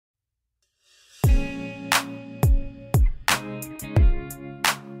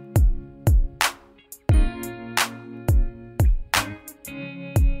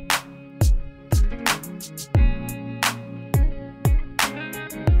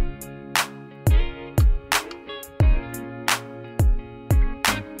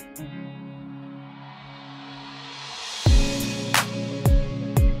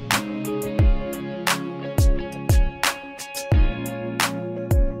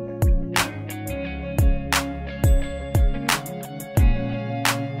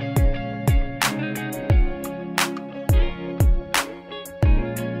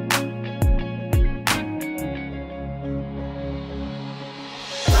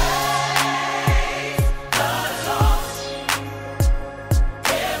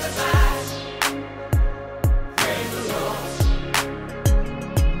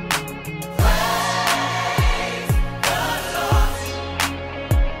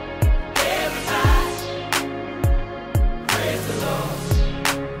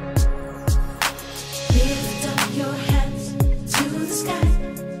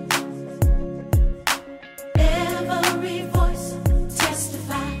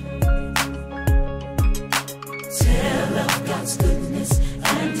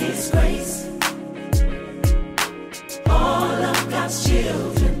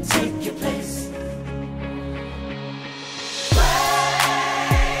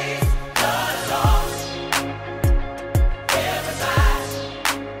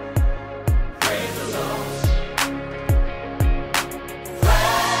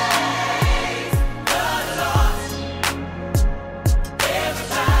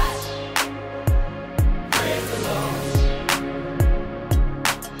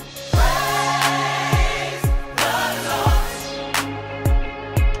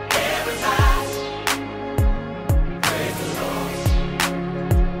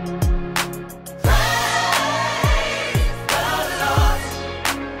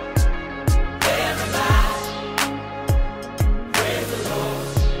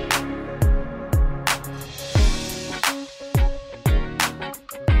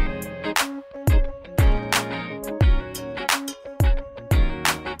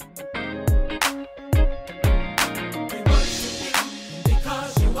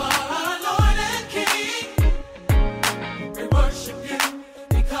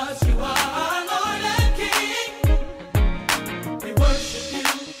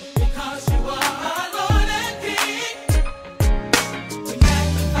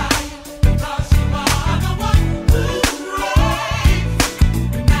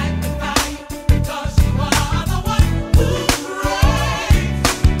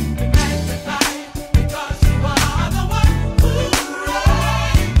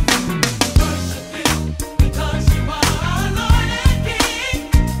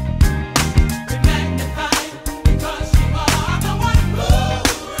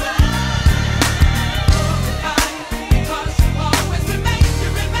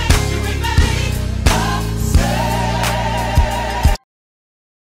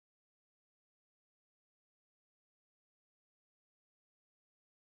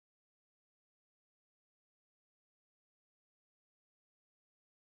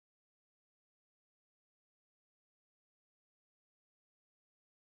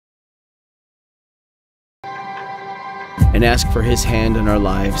and ask for His hand on our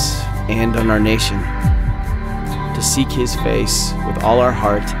lives and on our nation, to seek His face with all our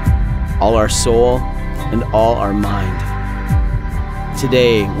heart, all our soul, and all our mind.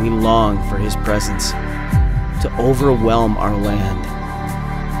 Today, we long for His presence to overwhelm our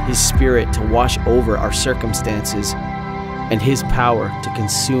land, His Spirit to wash over our circumstances, and His power to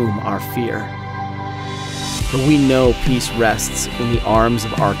consume our fear. For we know peace rests in the arms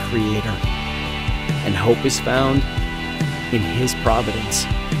of our Creator, and hope is found in His providence.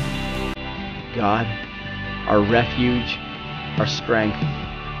 God, our refuge, our strength,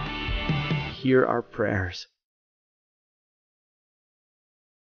 hear our prayers.